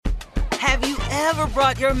Have you ever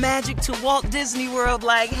brought your magic to Walt Disney World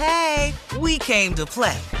like, hey, we came to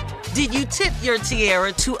play? Did you tip your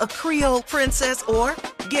tiara to a Creole princess or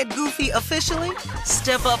get goofy officially?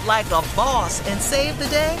 Step up like a boss and save the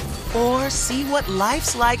day? Or see what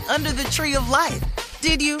life's like under the tree of life?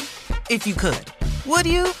 Did you? If you could. Would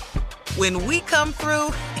you? When we come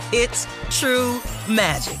through, it's true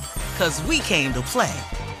magic. 'Cause we came to play.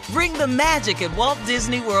 Bring the magic at Walt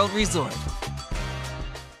Disney World Resort.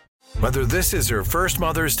 Whether this is her first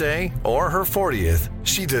Mother's Day or her 40th,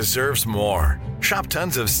 she deserves more. Shop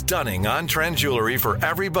tons of stunning on-trend jewelry for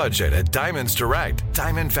every budget at Diamonds Direct.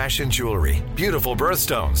 Diamond fashion jewelry, beautiful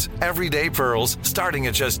birthstones, everyday pearls starting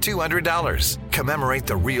at just $200. Commemorate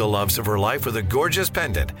the real loves of her life with a gorgeous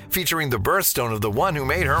pendant featuring the birthstone of the one who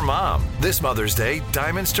made her mom. This Mother's Day,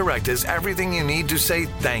 Diamonds Direct is everything you need to say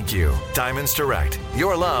thank you. Diamonds Direct,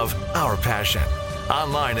 your love, our passion.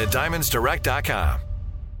 Online at diamondsdirect.com.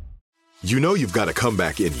 You know you've got a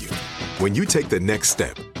comeback in you. When you take the next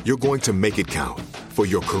step, you're going to make it count. For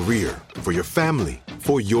your career, for your family,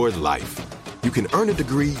 for your life. You can earn a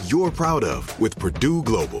degree you're proud of with Purdue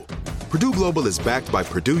Global. Purdue Global is backed by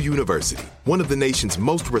Purdue University, one of the nation's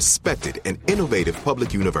most respected and innovative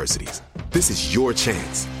public universities. This is your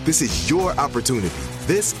chance. This is your opportunity.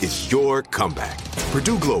 This is your comeback.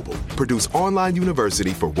 Purdue Global, Purdue's online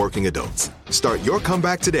university for working adults. Start your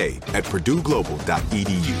comeback today at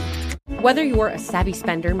purdueglobal.edu. Whether you're a savvy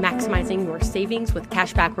spender maximizing your savings with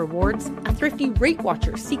cashback rewards, a thrifty rate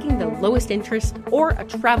watcher seeking the lowest interest, or a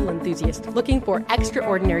travel enthusiast looking for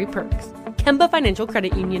extraordinary perks, Kemba Financial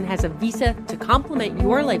Credit Union has a visa to complement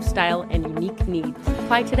your lifestyle and unique needs.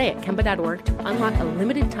 Apply today at Kemba.org to unlock a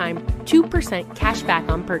limited-time 2% cash back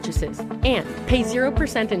on purchases and pay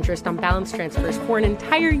 0% interest on balance transfers for an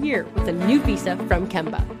entire year with a new visa from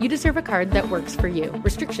Kemba. You deserve a card that works for you.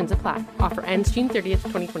 Restrictions apply. Offer ends June 30th,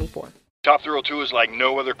 2024. Top Thrill 2 is like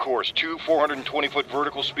no other course. 2 420-foot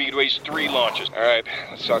vertical speedways, 3 launches. All right,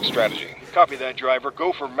 let's talk strategy. Copy that, driver.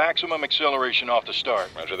 Go for maximum acceleration off the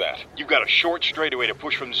start. Roger that. You've got a short straightaway to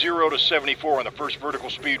push from 0 to 74 on the first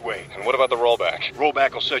vertical speedway. And what about the rollback?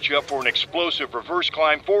 Rollback will set you up for an explosive reverse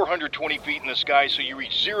climb 420 feet in the sky so you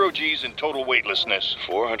reach 0 G's in total weightlessness.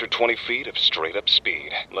 420 feet of straight-up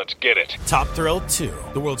speed. Let's get it. Top Thrill 2,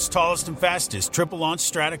 the world's tallest and fastest triple-launch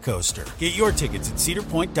Stratocoaster. Get your tickets at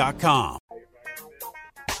cedarpoint.com.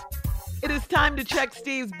 It is time to check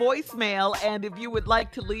Steve's voicemail, and if you would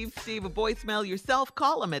like to leave Steve a voicemail yourself,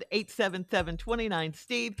 call him at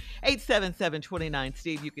 877-29-STEVE,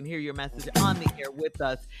 877-29-STEVE. You can hear your message on the air with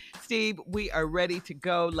us. Steve, we are ready to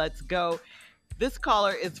go. Let's go. This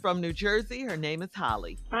caller is from New Jersey. Her name is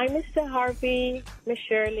Holly. Hi, Mr. Harvey, Miss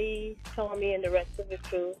Shirley, Tommy, and the rest of the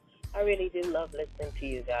crew. I really do love listening to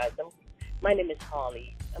you guys. My name is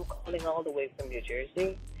Holly. I'm calling all the way from New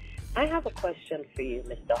Jersey. I have a question for you,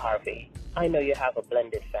 Mr. Harvey. I know you have a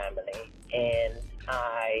blended family, and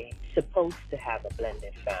I'm supposed to have a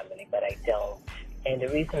blended family, but I don't. And the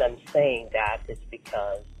reason I'm saying that is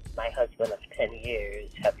because my husband of 10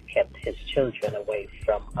 years have kept his children away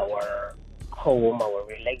from our home, our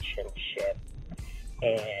relationship,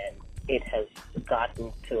 and it has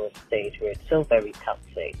gotten to a stage where it's so very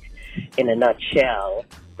toxic. In a nutshell,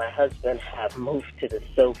 my husband have moved to the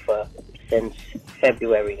sofa since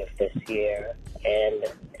February of this year, and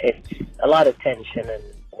it's a lot of tension and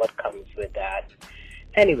what comes with that.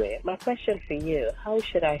 Anyway, my question for you, how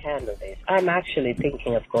should I handle this? I'm actually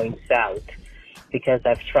thinking of going south because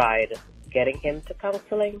I've tried getting him to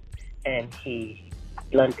counseling, and he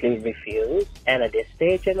bluntly refused. And at this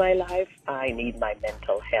stage in my life, I need my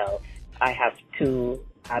mental health. I have 2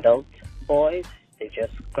 adult boys. They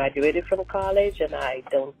just graduated from college, and I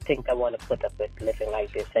don't think I want to put up with living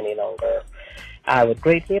like this any longer. I would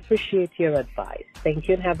greatly appreciate your advice. Thank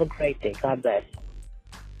you and have a great day. God bless.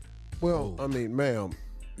 Well, I mean, ma'am,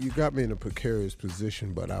 you got me in a precarious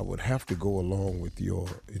position, but I would have to go along with your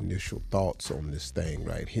initial thoughts on this thing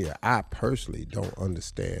right here. I personally don't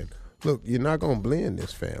understand. Look, you're not going to blend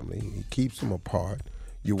this family. He keeps them apart.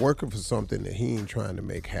 You're working for something that he ain't trying to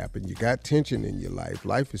make happen. You got tension in your life.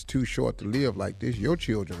 Life is too short to live like this. Your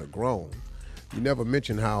children are grown. You never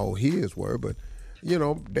mentioned how old his were, but, you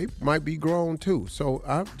know, they might be grown too. So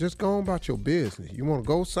just go on about your business. You want to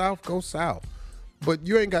go south, go south. But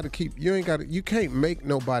you can't make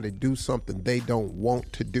nobody do something they don't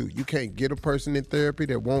want to do. You can't get a person in therapy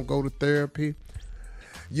that won't go to therapy.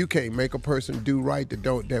 You can't make a person do right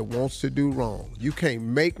that wants to do wrong. You can't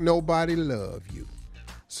make nobody love you.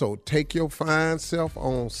 So take your fine self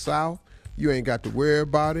on south. You ain't got to worry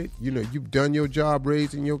about it. You know, you've done your job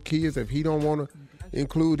raising your kids. If he don't want to,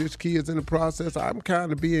 include his kids in the process, I'm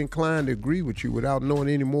kind of be inclined to agree with you without knowing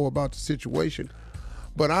any more about the situation.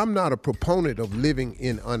 But I'm not a proponent of living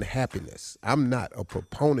in unhappiness. I'm not a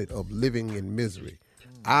proponent of living in misery.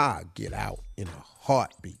 I get out in a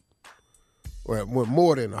heartbeat. Well,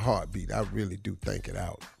 more than a heartbeat, I really do think it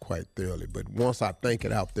out quite thoroughly. But once I think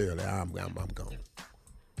it out thoroughly, I'm gone.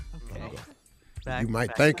 Okay. You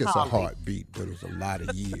might think it's a heartbeat, but it's a lot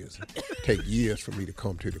of years. Take years for me to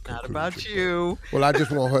come to the conclusion. Not about you. Well, I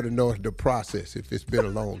just want her to know the process. If it's been a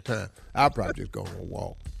long time, I'll probably just go on a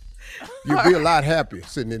walk. You'll be a lot happier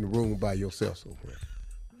sitting in the room by yourself somewhere.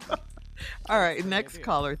 All right, next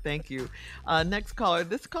caller. Thank you. Next caller.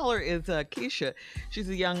 This caller is Keisha. She's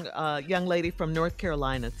a young lady from North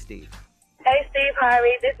Carolina, Steve. Hey, Steve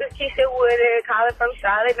Harvey. This is Keisha Woodard calling from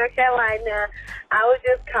Charlotte, North Carolina. I was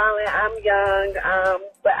just calling. I'm young,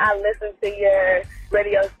 but I listen to your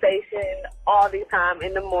radio station all the time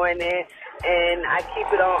in the morning, and I keep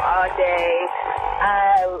it on all day.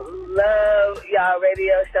 I love y'all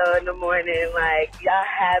radio show in the morning. Like, y'all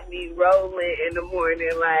have me rolling in the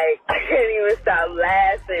morning. Like, I can't even stop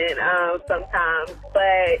laughing sometimes.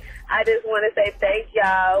 But I just want to say thank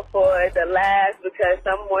y'all for the laughs, because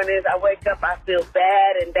some mornings I wake up, I feel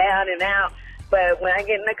bad and down and out. But when I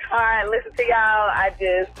get in the car and listen to y'all,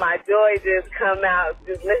 my joy just come out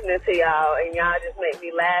just listening to y'all, and y'all just make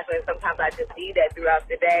me laugh, and sometimes I just need that throughout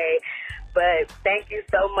the day. But thank you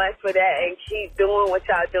so much for that, and keep doing what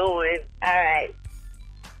y'all doing. All right.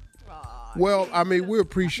 Well, I mean, we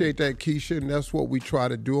appreciate that, Keisha, and that's what we try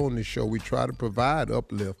to do on this show. We try to provide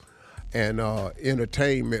uplift and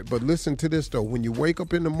entertainment. But listen to this, though. When you wake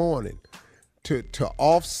up in the morning, to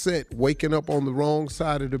offset waking up on the wrong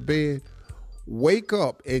side of the bed, wake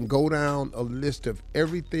up and go down a list of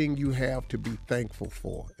everything you have to be thankful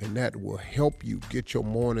for, and that will help you get your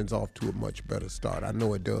mornings off to a much better start. I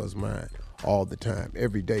know it does mine all the time,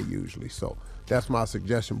 every day usually. So that's my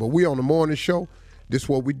suggestion. But we on the morning show, this is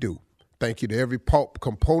what we do. Thank you to every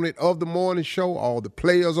component of the morning show, all the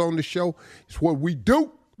players on the show. It's what we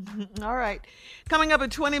do. All right. Coming up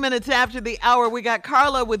at 20 minutes after the hour, we got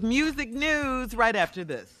Carla with music news right after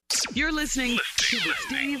this. You're listening to the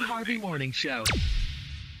Steve Harvey Morning Show.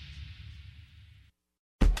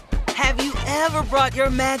 Have you ever brought your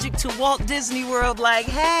magic to Walt Disney World like,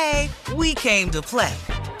 hey, we came to play?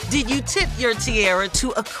 Did you tip your tiara to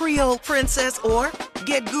a Creole princess or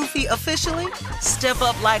get goofy officially? Step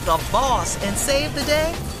up like a boss and save the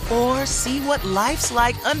day? Or see what life's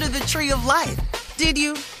like under the tree of life? Did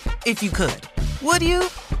you? If you could. Would you?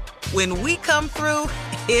 When we come through,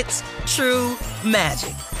 it's true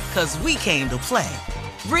magic. 'Cause we came to play.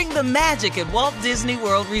 Bring the magic at Walt Disney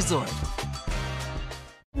World Resort.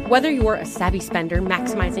 Whether you're a savvy spender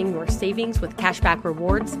maximizing your savings with cashback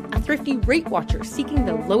rewards, a thrifty rate watcher seeking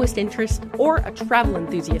the lowest interest, or a travel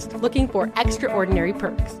enthusiast looking for extraordinary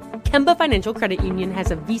perks, Kemba Financial Credit Union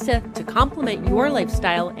has a visa to complement your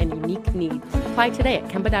lifestyle and unique needs. Apply today at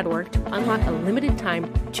Kemba.org to unlock a limited time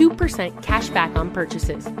 2% cash back on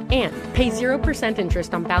purchases and pay 0%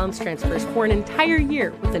 interest on balance transfers for an entire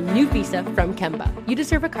year with a new visa from Kemba. You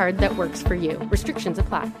deserve a card that works for you. Restrictions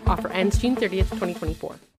apply. Offer ends June 30th,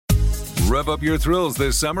 2024. Rev up your thrills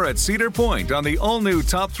this summer at Cedar Point on the all-new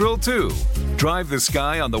Top Thrill 2. Drive the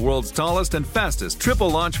sky on the world's tallest and fastest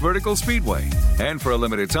triple-launch vertical speedway. And for a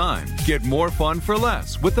limited time, get more fun for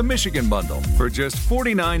less with the Michigan Bundle for just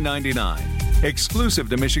 $49.99. Exclusive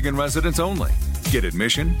to Michigan residents only. Get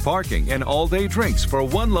admission, parking, and all-day drinks for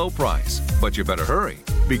one low price. But you better hurry,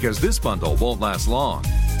 because this bundle won't last long.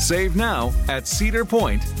 Save now at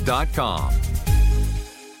cedarpoint.com.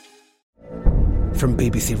 From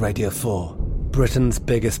BBC Radio 4, Britain's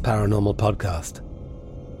biggest paranormal podcast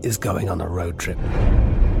is going on a road trip.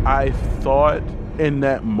 I thought in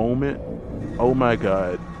that moment, oh my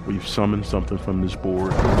God, we've summoned something from this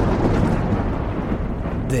board.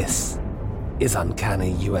 This is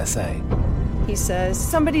Uncanny USA. He says,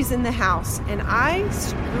 somebody's in the house, and I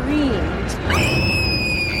screamed.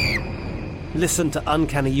 Listen to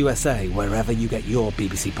Uncanny USA wherever you get your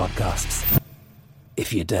BBC podcasts,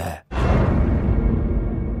 if you dare.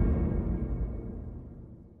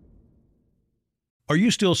 Are you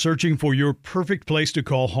still searching for your perfect place to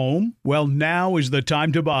call home? Well, now is the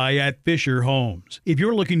time to buy at Fisher Homes. If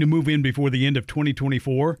you're looking to move in before the end of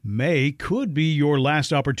 2024, May could be your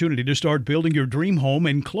last opportunity to start building your dream home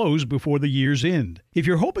and close before the year's end. If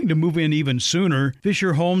you're hoping to move in even sooner,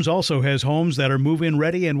 Fisher Homes also has homes that are move-in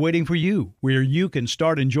ready and waiting for you, where you can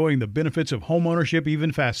start enjoying the benefits of homeownership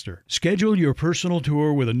even faster. Schedule your personal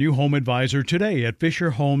tour with a new home advisor today at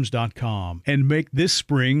FisherHomes.com and make this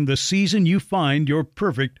spring the season you find your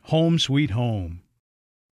perfect home sweet home.